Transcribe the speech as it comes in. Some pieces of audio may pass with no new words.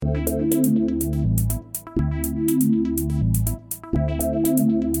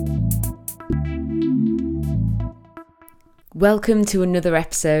Welcome to another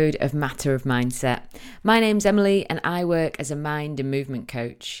episode of Matter of Mindset. My name's Emily and I work as a mind and movement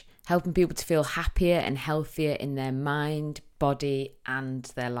coach, helping people to feel happier and healthier in their mind, body and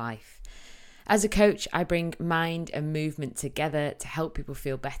their life. As a coach, I bring mind and movement together to help people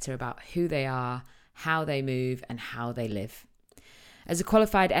feel better about who they are, how they move and how they live. As a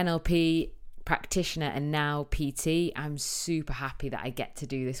qualified NLP practitioner and now PT, I'm super happy that I get to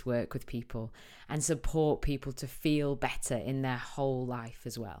do this work with people and support people to feel better in their whole life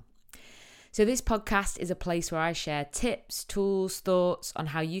as well. So this podcast is a place where I share tips, tools, thoughts on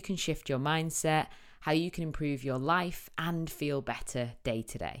how you can shift your mindset, how you can improve your life and feel better day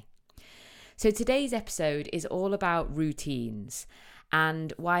to day. So today's episode is all about routines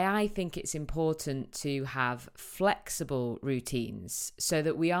and why I think it's important to have flexible routines so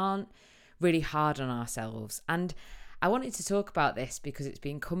that we aren't really hard on ourselves. And I wanted to talk about this because it's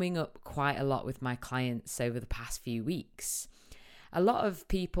been coming up quite a lot with my clients over the past few weeks. A lot of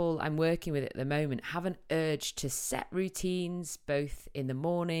people I'm working with at the moment have an urge to set routines both in the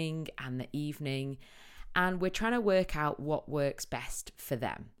morning and the evening, and we're trying to work out what works best for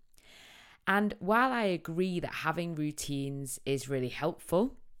them. And while I agree that having routines is really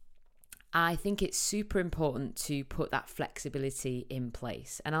helpful, I think it's super important to put that flexibility in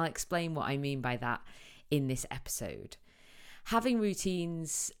place. And I'll explain what I mean by that in this episode. Having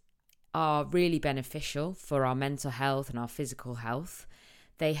routines are really beneficial for our mental health and our physical health.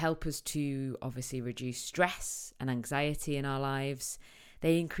 They help us to obviously reduce stress and anxiety in our lives.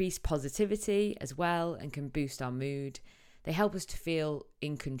 They increase positivity as well and can boost our mood. They help us to feel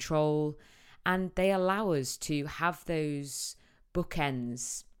in control and they allow us to have those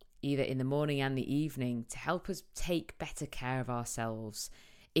bookends either in the morning and the evening to help us take better care of ourselves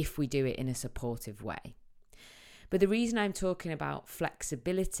if we do it in a supportive way. But the reason I'm talking about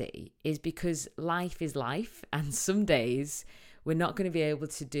flexibility is because life is life and some days we're not going to be able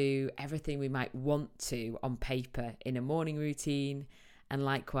to do everything we might want to on paper in a morning routine and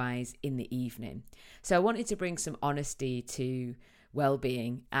likewise in the evening. So I wanted to bring some honesty to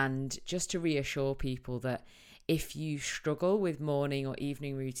well-being and just to reassure people that if you struggle with morning or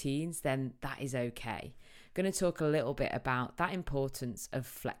evening routines, then that is okay. I'm going to talk a little bit about that importance of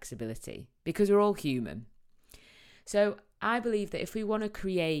flexibility because we're all human. So I believe that if we want to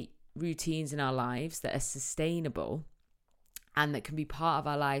create routines in our lives that are sustainable and that can be part of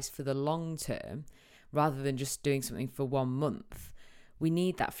our lives for the long term, rather than just doing something for 1 month, we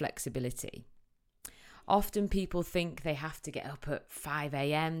need that flexibility. Often people think they have to get up at 5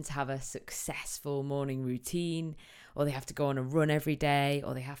 a.m. to have a successful morning routine, or they have to go on a run every day,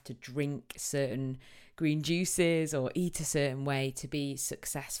 or they have to drink certain green juices or eat a certain way to be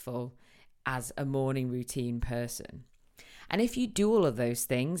successful as a morning routine person. And if you do all of those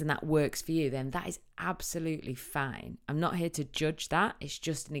things and that works for you, then that is absolutely fine. I'm not here to judge that. It's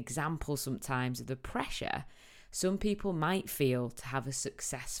just an example sometimes of the pressure some people might feel to have a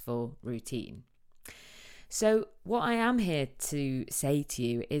successful routine. So what I am here to say to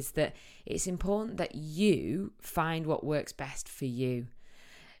you is that it's important that you find what works best for you.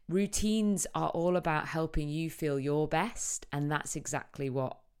 Routines are all about helping you feel your best, and that's exactly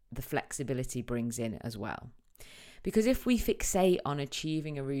what the flexibility brings in as well. Because if we fixate on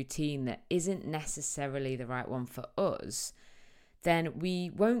achieving a routine that isn't necessarily the right one for us, then we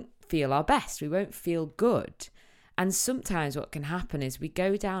won't feel our best, we won't feel good. And sometimes what can happen is we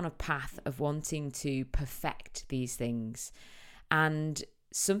go down a path of wanting to perfect these things. And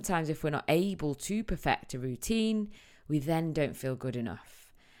sometimes if we're not able to perfect a routine, we then don't feel good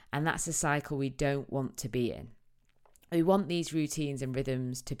enough. And that's a cycle we don't want to be in. We want these routines and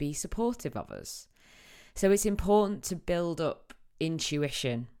rhythms to be supportive of us. So it's important to build up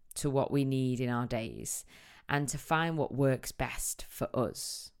intuition to what we need in our days and to find what works best for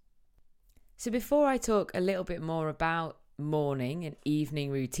us. So before I talk a little bit more about morning and evening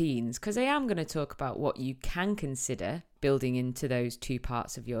routines, because I am going to talk about what you can consider building into those two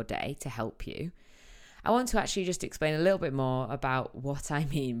parts of your day to help you, I want to actually just explain a little bit more about what I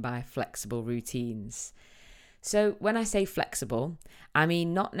mean by flexible routines. So when I say flexible, I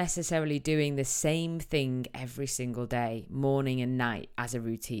mean not necessarily doing the same thing every single day, morning and night as a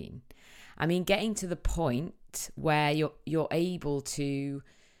routine. I mean getting to the point where you're able to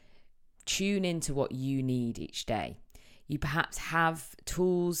tune into what you need each day. You perhaps have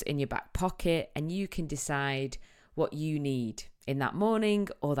tools in your back pocket and you can decide what you need in that morning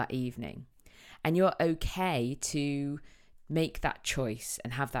or that evening. And you're okay to make that choice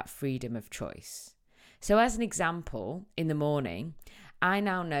and have that freedom of choice. So as an example, in the morning, I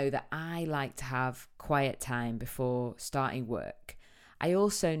now know that I like to have quiet time before starting work. I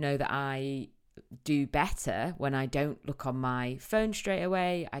also know that I do better when I don't look on my phone straight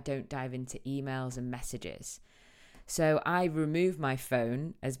away. I don't dive into emails and messages. So I remove my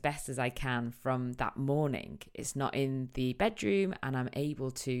phone as best as I can from that morning. It's not in the bedroom and I'm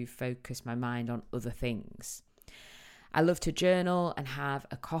able to focus my mind on other things. I love to journal and have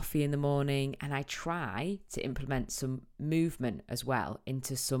a coffee in the morning, and I try to implement some movement as well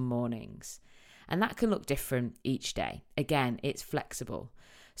into some mornings. And that can look different each day. Again, it's flexible.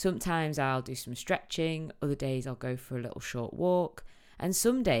 Sometimes I'll do some stretching, other days I'll go for a little short walk, and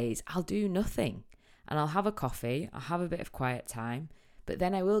some days I'll do nothing. And I'll have a coffee, I'll have a bit of quiet time, but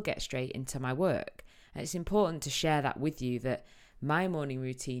then I will get straight into my work. And it's important to share that with you, that my morning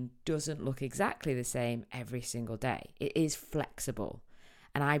routine doesn't look exactly the same every single day. It is flexible.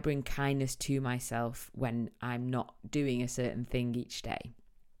 And I bring kindness to myself when I'm not doing a certain thing each day.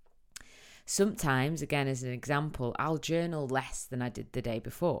 Sometimes, again, as an example, I'll journal less than I did the day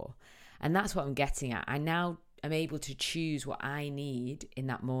before. And that's what I'm getting at. I'm able to choose what I need in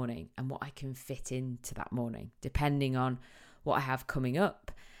that morning and what I can fit into that morning, depending on what I have coming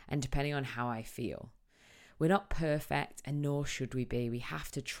up and depending on how I feel. We're not perfect, and nor should we be. We have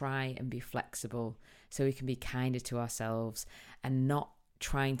to try and be flexible so we can be kinder to ourselves and not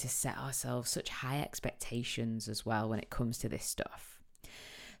trying to set ourselves such high expectations as well when it comes to this stuff.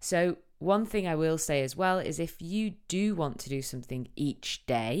 So one thing I will say as well is, if you do want to do something each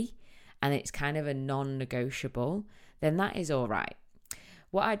day and it's kind of a non-negotiable, then that is all right.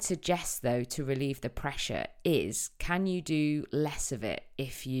 What I'd suggest, though, to relieve the pressure is, can you do less of it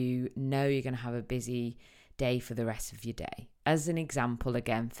if you know you're going to have a busy day for the rest of your day? As an example,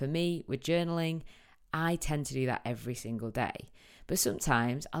 again, for me with journaling, I tend to do that every single day. But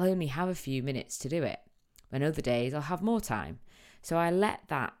sometimes I'll only have a few minutes to do it. When other days I'll have more time. So I let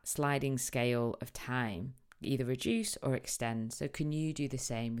that sliding scale of time either reduce or extend. So can you do the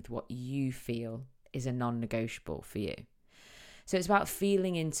same with what you feel is a non-negotiable for you? So it's about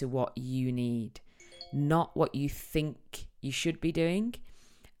feeling into what you need, not what you think you should be doing,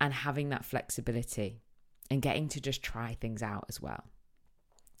 and having that flexibility and getting to just try things out as well.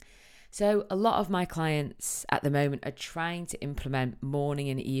 So a lot of my clients at the moment are trying to implement morning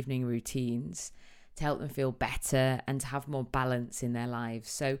and evening routines to help them feel better and to have more balance in their lives.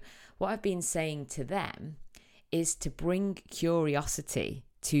 So what I've been saying to them is to bring curiosity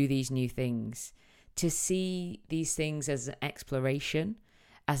to these new things, to see these things as an exploration,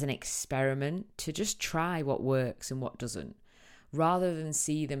 as an experiment, to just try what works and what doesn't, rather than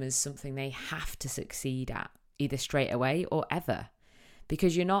see them as something they have to succeed at, either straight away or ever.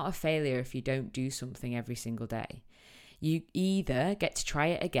 Because you're not a failure if you don't do something every single day. You either get to try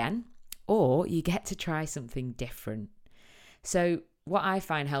it again, or you get to try something different. So what I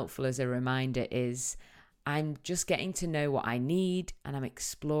find helpful as a reminder is, I'm just getting to know what I need, and I'm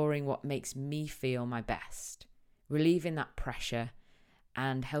exploring what makes me feel my best, relieving that pressure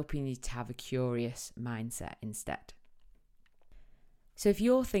and helping you to have a curious mindset instead. So if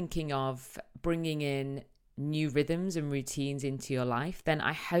you're thinking of bringing in new rhythms and routines into your life, then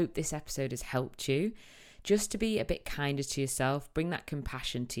I hope this episode has helped you just to be a bit kinder to yourself, bring that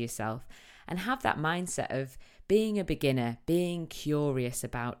compassion to yourself, and have that mindset of being a beginner, being curious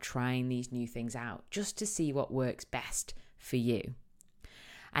about trying these new things out just to see what works best for you.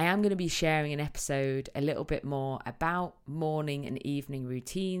 I am going to be sharing an episode a little bit more about morning and evening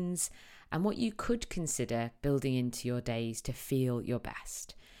routines and what you could consider building into your days to feel your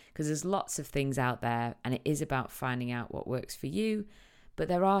best. Because there's lots of things out there, and it is about finding out what works for you, but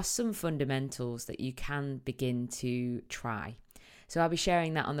there are some fundamentals that you can begin to try. So I'll be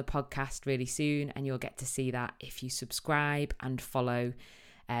sharing that on the podcast really soon, and you'll get to see that if you subscribe and follow.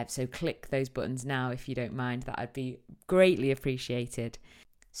 So click those buttons now if you don't mind. That would be greatly appreciated.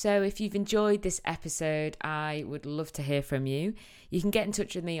 So if you've enjoyed this episode, I would love to hear from you. You can get in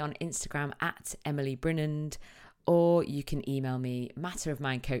touch with me on Instagram at Emily Brinnand, or you can email me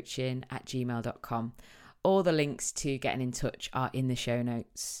matterofmindcoaching@gmail.com. All the links to getting in touch are in the show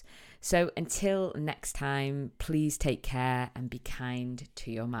notes. So until next time, please take care and be kind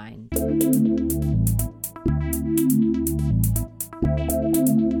to your mind.